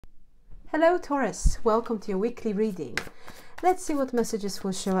Hello Taurus, welcome to your weekly reading. Let's see what messages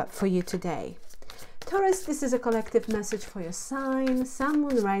will show up for you today. Taurus, this is a collective message for your sign, Sun,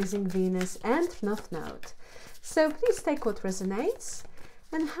 Moon, Rising, Venus and North Node. So please take what resonates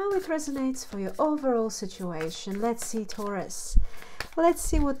and how it resonates for your overall situation. Let's see, Taurus. Let's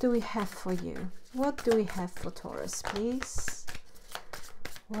see, what do we have for you? What do we have for Taurus, please?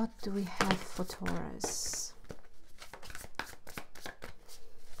 What do we have for Taurus?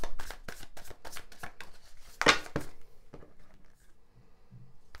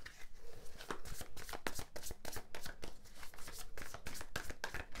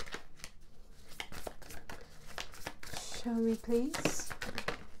 Show me, please.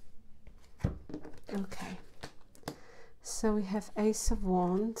 Okay. So we have Ace of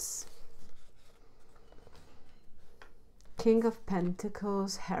Wands, King of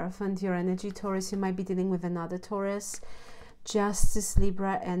Pentacles, Hierophant, your energy, Taurus. You might be dealing with another Taurus. Justice,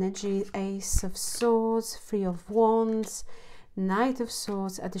 Libra energy, Ace of Swords, Three of Wands, Knight of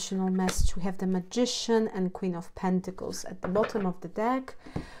Swords. Additional message, we have the Magician and Queen of Pentacles. At the bottom of the deck,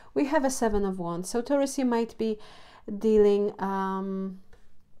 we have a Seven of Wands. So Taurus, you might be dealing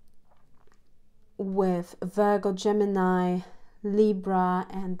with Virgo, Gemini, Libra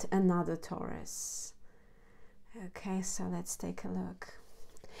and another Taurus. Okay, so let's take a look.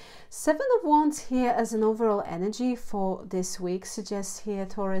 Seven of Wands here as an overall energy for this week suggests here,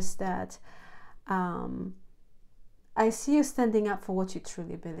 Taurus, that I see you standing up for what you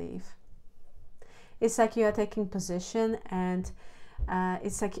truly believe. It's like you are taking position, and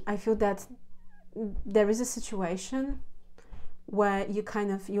it's like I feel that there is a situation where you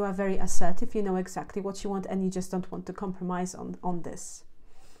are very assertive, you know exactly what you want, and you just don't want to compromise on this.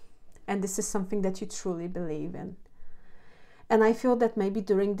 And this is something that you truly believe in. And I feel that maybe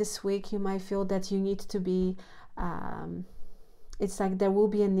during this week you might feel that you need to be, it's like there will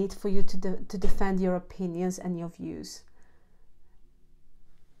be a need for you to defend your opinions and your views.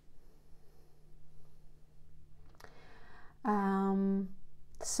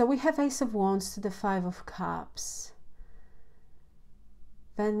 So we have Ace of Wands to the Five of Cups.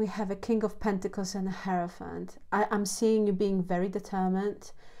 Then we have a King of Pentacles and a Hierophant. I'm seeing you being very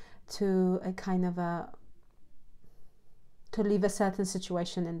determined to a kind of to leave a certain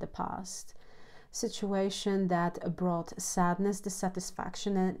situation in the past. Situation that brought sadness,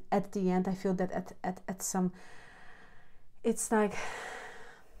 dissatisfaction, and at the end I feel that at some, it's like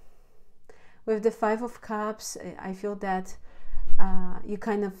with the Five of Cups, I feel that you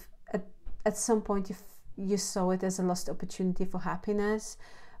kind of at some point you saw it as a lost opportunity for happiness,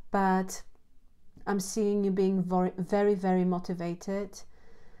 but I'm seeing you being very, very motivated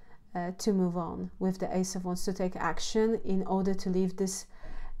to move on with the Ace of Wands, to take action in order to leave this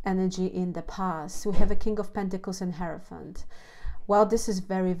energy in the past. We have a King of Pentacles and Hierophant. Well, this is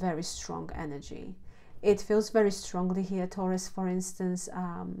very, very strong energy. It feels very strongly here, Taurus. For instance,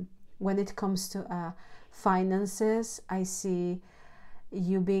 when it comes to finances, I see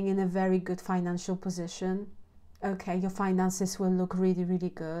you being in a very good financial position. Okay, your finances will look really, really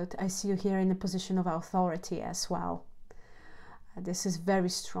good. I see you here in a position of authority as well. This is very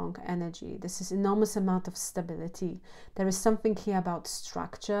strong energy. This is enormous amount of stability. There is something here about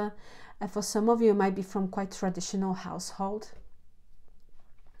structure. For some of you, it might be from quite traditional household.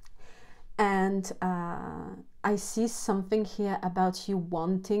 And I see something here about you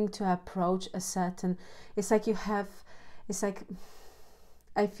wanting to approach a certain, it's like you have, it's like,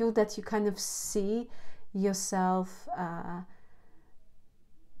 I feel that you kind of see yourself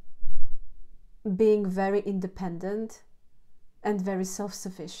being very independent and very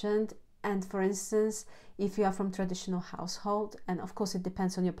self-sufficient. And for instance, if you are from traditional household, and of course it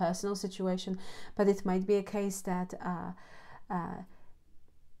depends on your personal situation, but it might be a case that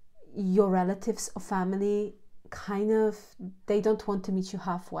your relatives or family they don't want to meet you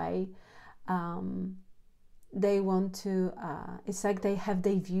halfway. They want to, it's like they have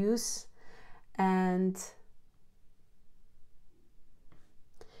their views, and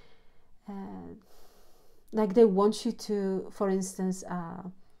like they want you to, for instance,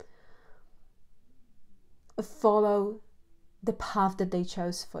 follow the path that they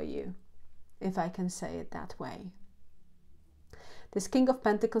chose for you, if I can say it that way. This King of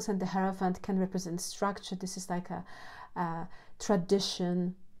Pentacles and the Hierophant can represent structure. This is like a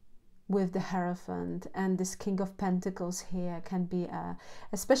tradition with the Hierophant, and this King of Pentacles here can be,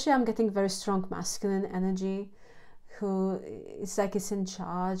 especially I'm getting very strong masculine energy, who it's like it's in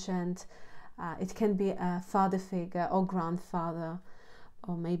charge, and it can be a father figure or grandfather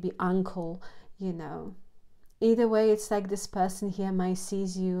or maybe uncle, you know. Either way, it's like this person here might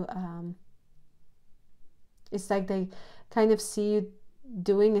sees you, it's like they kind of see you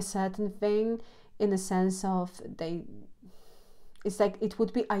doing a certain thing in a sense of it's like it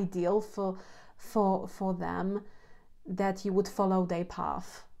would be ideal for them that you would follow their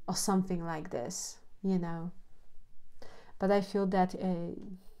path or something like this, you know. But I feel that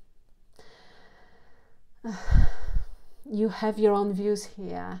you have your own views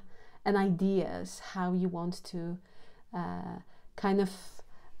here and ideas how you want to kind of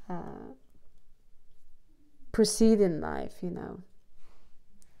proceed in life, you know.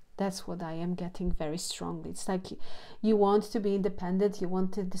 That's what I am getting very strongly. It's like you want to be independent, you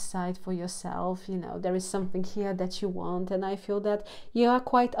want to decide for yourself, you know. There is something here that you want, and I feel that you are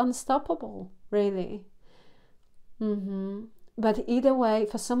quite unstoppable, really. But either way,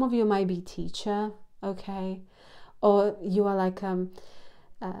 for some of you might be teacher, okay, or you are like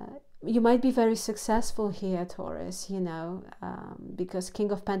you might be very successful here, Taurus, you know, because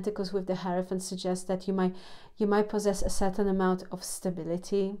King of Pentacles with the Hierophant suggests that you might possess a certain amount of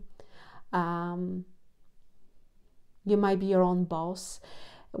stability. You might be your own boss.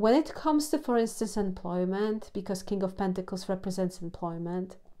 When it comes to, for instance, employment, because King of Pentacles represents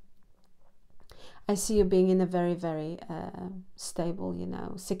employment, I see you being in a very, very stable, you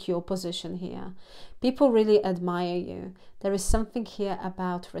know, secure position here. People really admire you. There is something here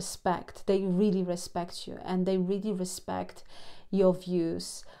about respect. They really respect you, and they really respect your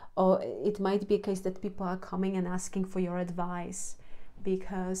views. Or it might be a case that people are coming and asking for your advice,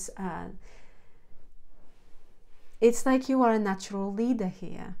 because it's like you are a natural leader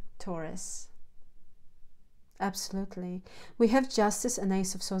here, Taurus. Absolutely. We have Justice and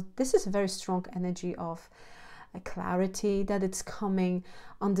Ace of Swords. This is a very strong energy of clarity, that it's coming,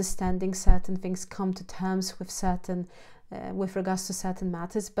 understanding certain things, come to terms with certain, with regards to certain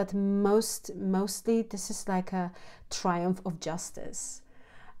matters. But mostly this is like a triumph of justice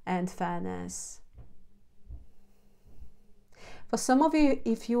and fairness. For some of you,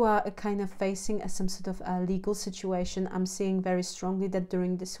 if you are kind of facing some sort of a legal situation, I'm seeing very strongly that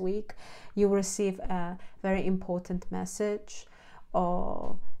during this week you will receive a very important message,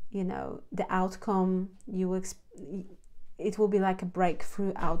 or, you know, the outcome it will be like a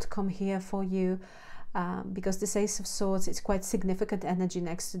breakthrough outcome here for you, because this Ace of Swords is quite significant energy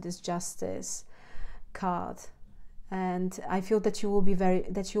next to this Justice card. And I feel that you will be very,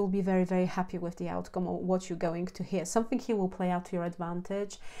 very happy with the outcome of what you're going to hear. Something here will play out to your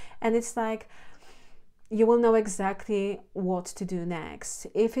advantage, and it's like you will know exactly what to do next.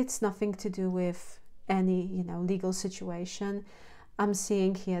 If it's nothing to do with any, you know, legal situation, I'm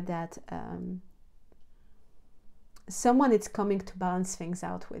seeing here that someone is coming to balance things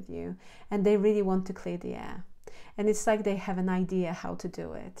out with you, and they really want to clear the air. And it's like they have an idea how to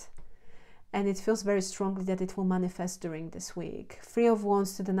do it. And it feels very strongly that it will manifest during this week. 3 of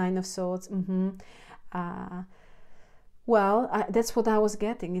Wands to the 9 of Swords. That's what I was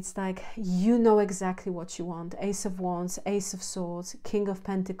getting. It's like you know exactly what you want. Ace of Wands, Ace of Swords, King of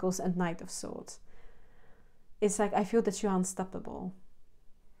Pentacles, and Knight of Swords. It's like I feel that you're unstoppable.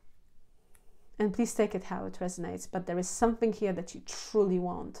 And please take it how it resonates. But there is something here that you truly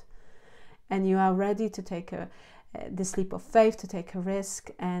want. And you are ready to take this leap of faith, to take a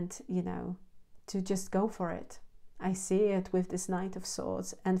risk, and, you know, to just go for it. I see it with this Knight of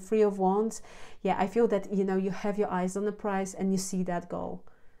Swords and 3 of Wands. Yeah, I feel that, you know, you have your eyes on the prize and you see that goal,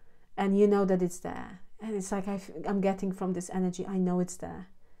 and you know that it's there. And it's like I'm getting from this energy, I know it's there.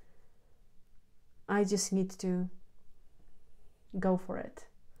 I just need to go for it.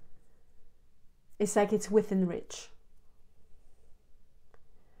 It's like it's within reach.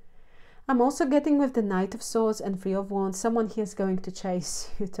 I'm also getting with the Knight of Swords and 3 of Wands. Someone here is going to chase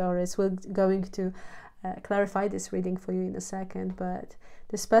you, Taurus. We're going to clarify this reading for you in a second. But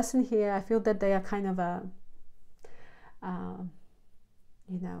this person here, I feel that they are kind of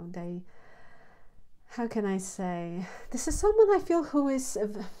you know, how can I say? This is someone I feel who is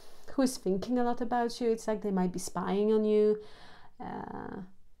thinking a lot about you. It's like they might be spying on you.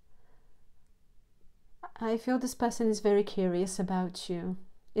 I feel this person is very curious about you.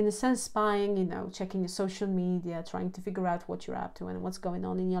 In a sense, spying, you know, checking your social media, trying to figure out what you're up to and what's going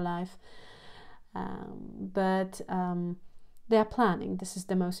on in your life. But they are planning. This is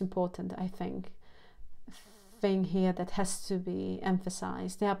the most important, I think, thing here that has to be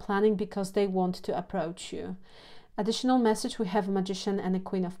emphasized. They are planning because they want to approach you. Additional message, we have a Magician and a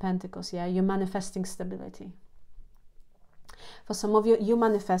Queen of Pentacles. Yeah, you're manifesting stability. For some of you, you're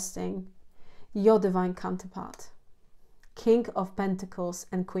manifesting your divine counterpart. King of Pentacles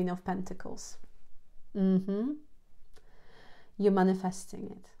and Queen of Pentacles. You're manifesting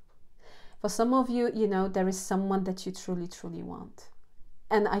it. For some of you, you know, there is someone that you truly, truly want.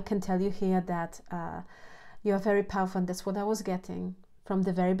 And I can tell you here that you are very powerful, and that's what I was getting from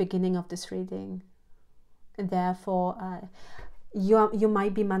the very beginning of this reading. And therefore, you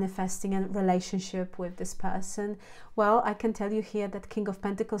might be manifesting a relationship with this person. Well, I can tell you here that King of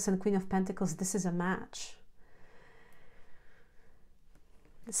Pentacles and Queen of Pentacles, this is a match.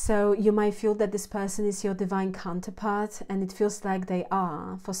 So you might feel that this person is your divine counterpart, and it feels like they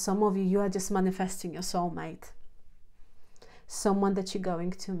are. For some of you, you are just manifesting your soulmate. Someone that you're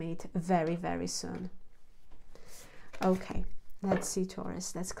going to meet very, very soon. Okay, let's see,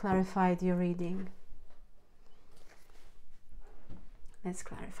 Taurus. Let's clarify your reading. Let's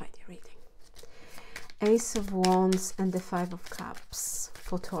clarify the reading. Ace of Wands and the Five of Cups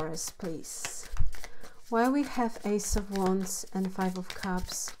for Taurus, please. Why we have Ace of Wands and Five of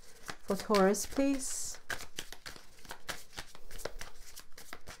Cups for Taurus, please.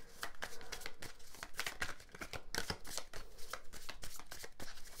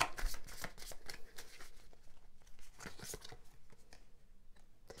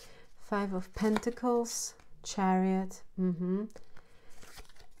 Five of Pentacles, Chariot,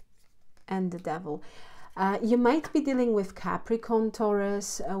 and the Devil. You might be dealing with Capricorn,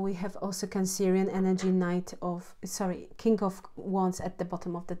 Taurus. We have also Cancerian energy, King of Wands at the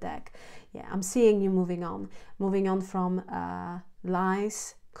bottom of the deck. Yeah, I'm seeing you moving on from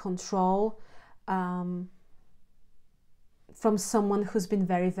lies, control, from someone who's been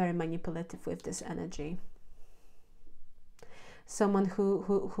very, very manipulative with this energy. Someone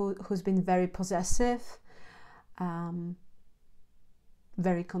who's been very possessive,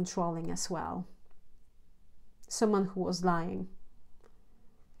 very controlling as well. Someone who was lying.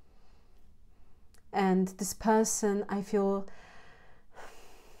 And this person, I feel,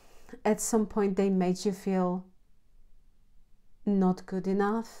 at some point they made you feel not good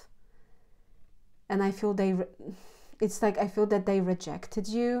enough. And I feel I feel that they rejected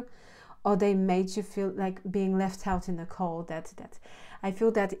you, or they made you feel like being left out in the cold. That I feel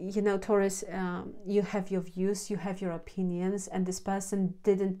that, you know, Taurus, you have your views, you have your opinions, and this person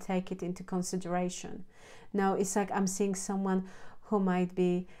didn't take it into consideration. Now it's like I'm seeing someone who might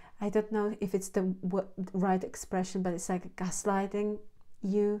be, I don't know if it's the right expression, but it's like gaslighting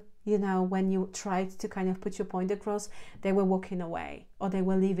you. You know, when you tried to kind of put your point across, they were walking away, or they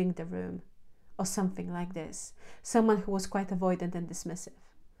were leaving the room, or something like this. Someone who was quite avoidant and dismissive.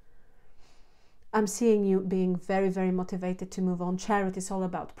 I'm seeing you being very, very motivated to move on. Chariot is all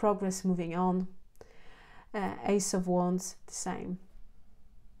about progress, moving on. Ace of Wands, the same.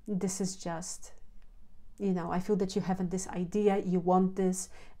 This is just, you know, I feel that you have this idea, you want this,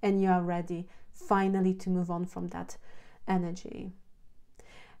 and you are ready finally to move on from that energy.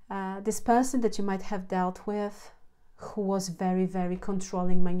 This person that you might have dealt with, who was very, very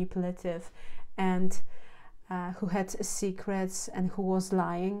controlling, manipulative, and who had secrets and who was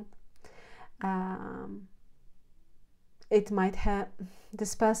lying.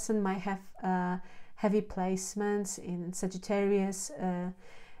 This person might have heavy placements in Sagittarius,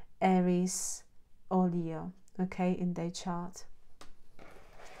 Aries, or Leo, okay, in their chart.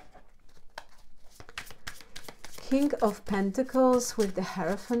 King of Pentacles with the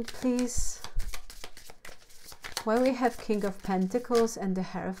Hierophant, please. Why we have King of Pentacles and the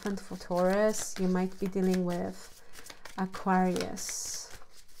Hierophant for Taurus, you might be dealing with Aquarius.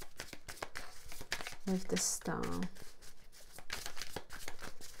 With the Star.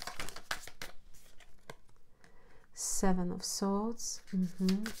 Seven of Swords.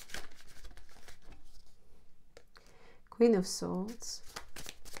 Queen of Swords.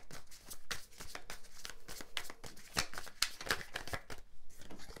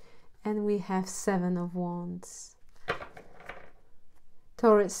 And we have Seven of Wands.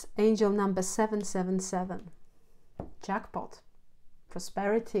 Taurus, angel number 777. Jackpot.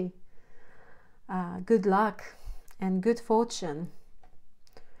 Prosperity. Good luck and good fortune.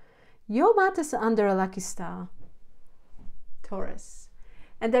 Your matters are under a lucky star, Taurus.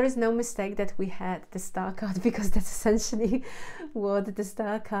 And there is no mistake that we had the star card, because that's essentially what the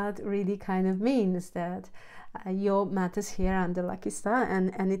star card really kind of means, that your matters here are under lucky star,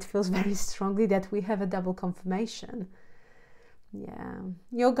 and it feels very strongly that we have a double confirmation. Yeah,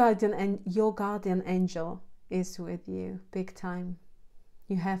 your guardian angel is with you big time.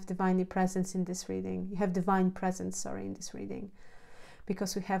 You have divine presence in this reading. You have divine presence, sorry, in this reading,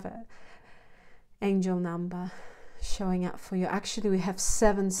 because we have a angel number showing up for you. Actually, we have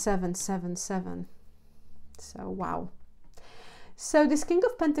 7777. So, wow. So this King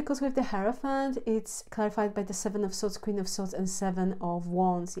of Pentacles with the Hierophant, it's clarified by the Seven of Swords, Queen of Swords, and Seven of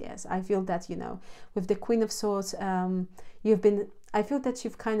Wands. Yes, I feel that, you know, with the Queen of Swords, I feel that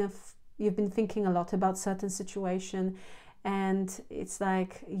you've been thinking a lot about certain situation. And it's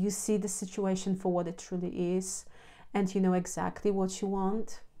like you see the situation for what it truly is, and you know exactly what you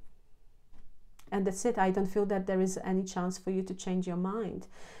want. And that's it. I don't feel that there is any chance for you to change your mind.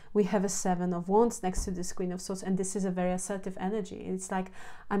 We have a 7 of Wands next to this Queen of Swords, and this is a very assertive energy. It's like,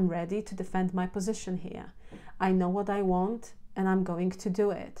 I'm ready to defend my position here. I know what I want, and I'm going to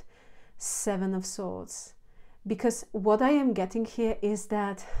do it. 7 of Swords. Because what I am getting here is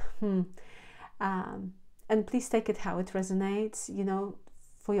that, and please take it how it resonates, you know,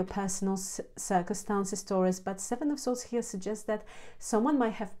 for your personal circumstances, Taurus, but 7 of Swords here suggests that someone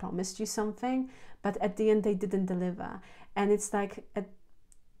might have promised you something, but at the end they didn't deliver. And it's like,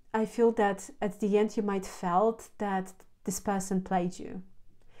 I feel that at the end you might felt that this person played you.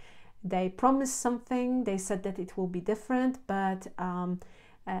 They promised something, they said that it will be different, but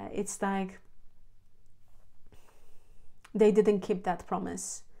it's like they didn't keep that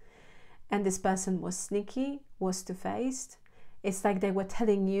promise. And this person was sneaky, was two-faced. It's like they were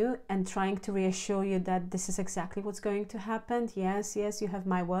telling you and trying to reassure you that this is exactly what's going to happen. Yes, yes, you have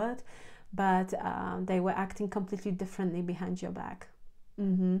my word. But they were acting completely differently behind your back.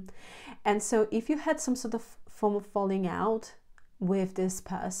 And so if you had some sort of form of falling out with this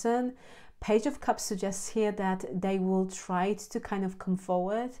person, Page of Cups suggests here that they will try to kind of come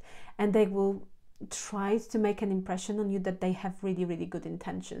forward, and they will try to make an impression on you that they have really, really good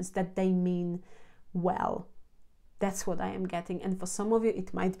intentions, that they mean well. That's what I am getting. And for some of you,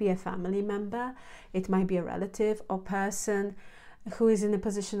 it might be a family member, it might be a relative or person who is in a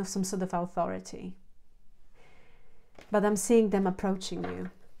position of some sort of authority. But I'm seeing them approaching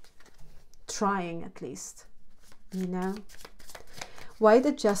you, trying at least, you know. Why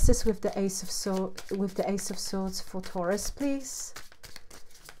the Justice with the Ace of Swords for Taurus, please?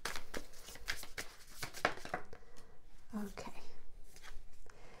 Okay.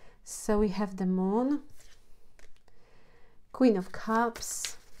 So we have the Moon, Queen of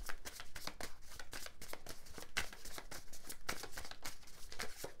Cups,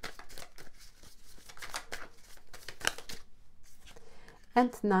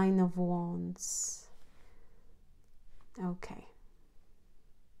 and 9 of Wands. Okay.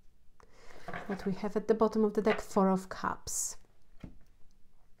 What we have at the bottom of the deck, 4 of Cups.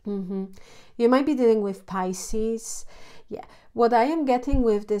 You might be dealing with Pisces. Yeah. What I am getting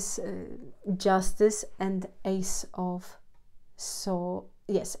with this Justice and Ace of Swords,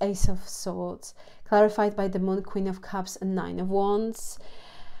 yes, Ace of Swords, clarified by the Moon, Queen of Cups, and 9 of Wands.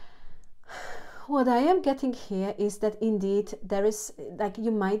 What I am getting here is that indeed there is, like,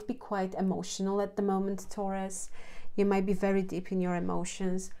 you might be quite emotional at the moment, Taurus. You might be very deep in your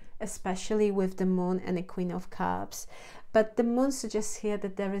emotions, especially with the Moon and the Queen of Cups. But the Moon suggests here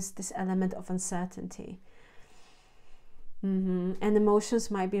that there is this element of uncertainty. And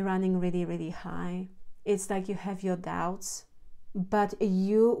emotions might be running really, really high. It's like you have your doubts, but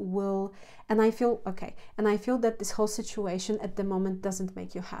you will, and I feel, okay, and I feel that this whole situation at the moment doesn't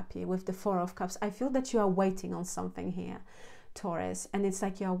make you happy with the 4 of Cups. I feel that you are waiting on something here, Taurus, and it's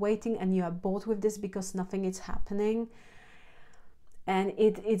like you are waiting and you are bored with this because nothing is happening, and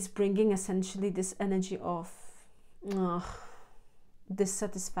it's bringing essentially this energy of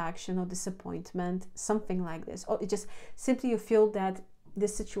dissatisfaction or disappointment, something like this, or it just simply you feel that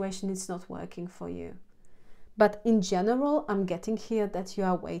this situation is not working for you. But in general, I'm getting here that you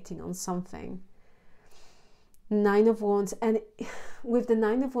are waiting on something. 9 of Wands, and with the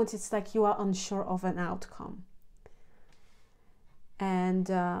 9 of Wands, it's like you are unsure of an outcome. And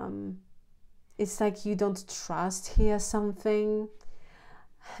it's like you don't trust here something.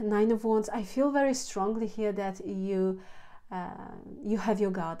 9 of Wands, I feel very strongly here that you have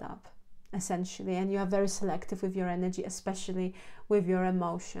your guard up, essentially, and you are very selective with your energy, especially with your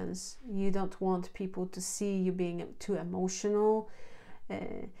emotions. You don't want people to see you being too emotional,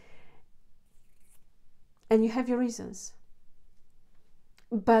 and you have your reasons.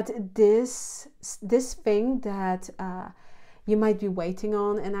 But this thing that you might be waiting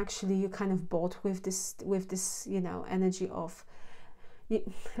on, and actually you kind of bought with this you know, energy of,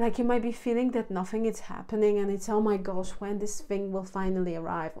 like, you might be feeling that nothing is happening, and it's, oh my gosh, when this thing will finally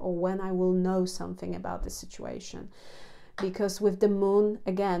arrive, or when I will know something about the situation. Because with the Moon,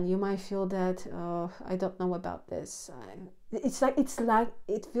 again, you might feel that, oh, I don't know about this.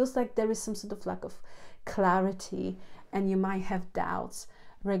 It feels like there is some sort of lack of clarity, and you might have doubts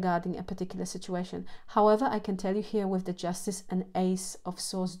regarding a particular situation. However, I can tell you here with the Justice and Ace of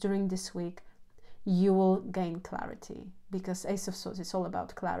Swords during this week, you will gain clarity, because Ace of Swords is all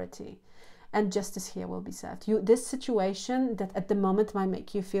about clarity, and justice here will be served. This situation that at the moment might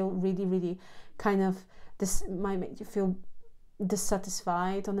make you feel really, really kind of, this might make you feel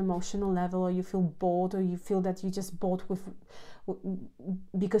dissatisfied on emotional level, or you feel bored, or you feel that you just bored with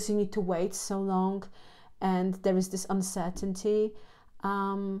because you need to wait so long. and there is this uncertainty,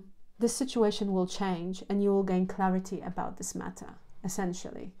 the situation will change and you will gain clarity about this matter,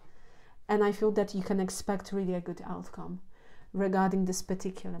 essentially. And I feel that you can expect really a good outcome regarding this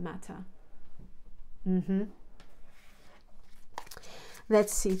particular matter.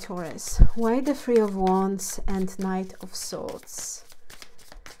 Let's see, Taurus. Why the Three of Wands and Knight of Swords?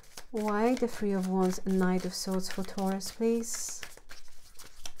 Why the Three of Wands and Knight of Swords for Taurus, please?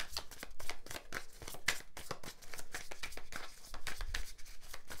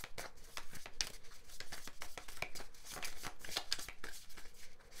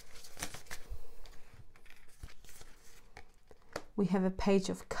 We have a Page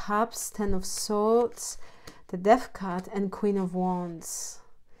of Cups, Ten of Swords, the Death card, and Queen of Wands.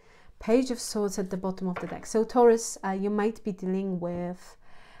 Page of Swords at the bottom of the deck. So Taurus, you might be dealing with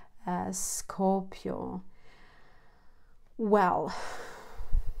Scorpio. Well,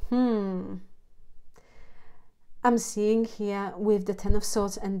 I'm seeing here with the Ten of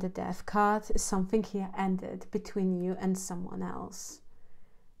Swords and the Death card, something here ended between you and someone else.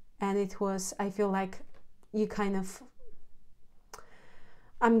 And it was, I feel like you kind of,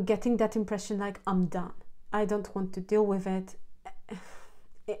 I'm getting that impression like, I'm done. I don't want to deal with it.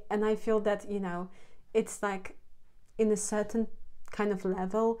 And I feel that, you know, it's like in a certain kind of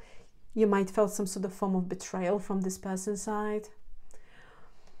level, you might feel some sort of form of betrayal from this person's side.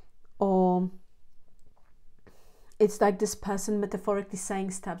 Or it's like this person metaphorically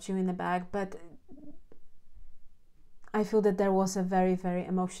saying stabbed you in the back, but I feel that there was a very, very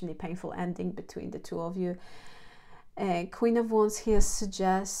emotionally painful ending between the two of you. Queen of Wands here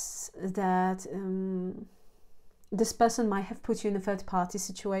suggests that this person might have put you in a third-party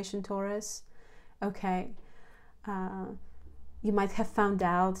situation, Taurus. Okay. You might have found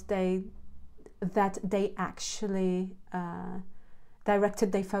out that they actually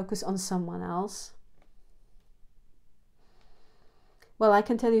directed their focus on someone else. Well, I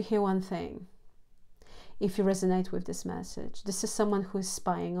can tell you here one thing. If you resonate with this message, this is someone who is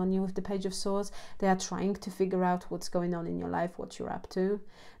spying on you with the Page of Swords. They are trying to figure out what's going on in your life, what you're up to.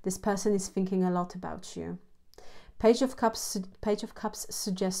 This person is thinking a lot about you. Page of Cups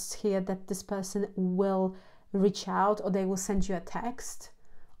suggests here that this person will reach out, or they will send you a text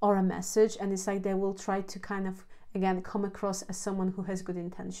or a message, and it's like they will try to kind of, again, come across as someone who has good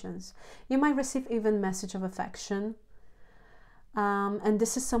intentions. You might receive even a message of affection. And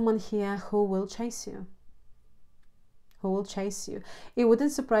this is someone here who will chase you. It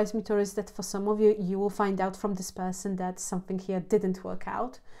wouldn't surprise me, Taurus, that for some of you, you will find out from this person that something here didn't work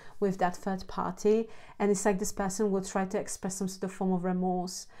out with that third party. And it's like this person will try to express some sort of form of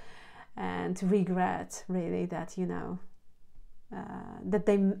remorse and regret, really, that, you know, that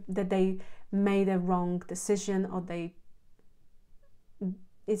they made a wrong decision, or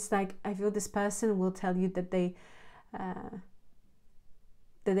it's like, I feel this person will tell you that they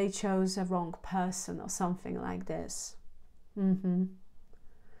chose a wrong person or something like this. You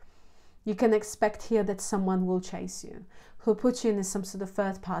can expect here that someone will chase you, who put you in some sort of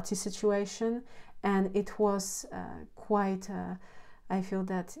third-party situation, and it was quite, I feel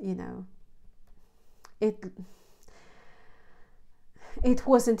that, you know, it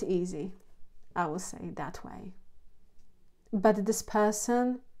wasn't easy, I will say that way. But this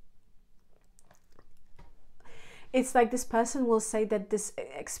person, it's like this person will say that this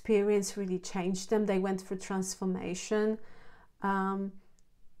experience really changed them. They went through transformation. And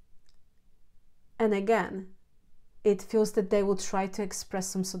again, it feels that they will try to express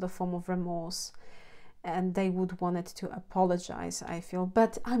some sort of form of remorse, and they would want it to apologize, I feel.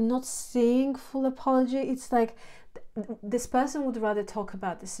 But I'm not seeing full apology. It's like this person would rather talk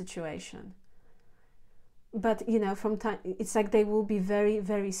about the situation. But, you know, from time, it's like they will be very,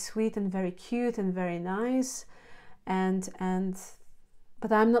 very sweet and very cute and very nice.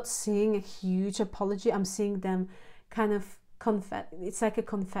 But I'm not seeing a huge apology. I'm seeing them kind of it's like a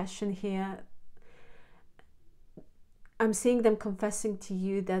confession here. I'm seeing them confessing to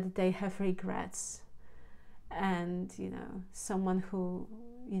you that they have regrets, and, you know, someone who,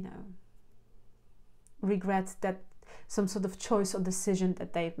 you know, regrets that some sort of choice or decision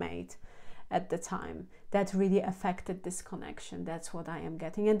that they've made at the time that really affected this connection. That's what I am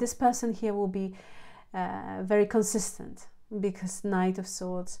getting. And this person here will be very consistent, because Knight of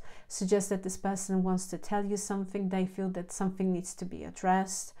Swords suggests that this person wants to tell you something. They feel that something needs to be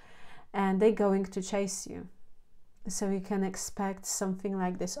addressed, and they're going to chase you. So you can expect something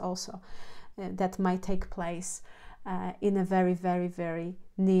like this also that might take place in a very, very, very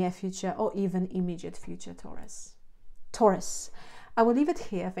near future, or even immediate future, Taurus. I will leave it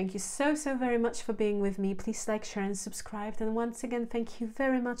here. Thank you so very much for being with me. Please like, share and subscribe. And once again, thank you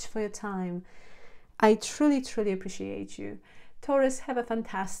very much for your time. I truly, truly appreciate you. Taurus, have a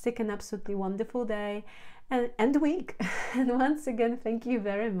fantastic and absolutely wonderful day and week. And once again, thank you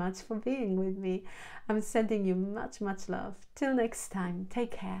very much for being with me. I'm sending you much, much love. Till next time,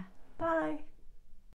 take care. Bye.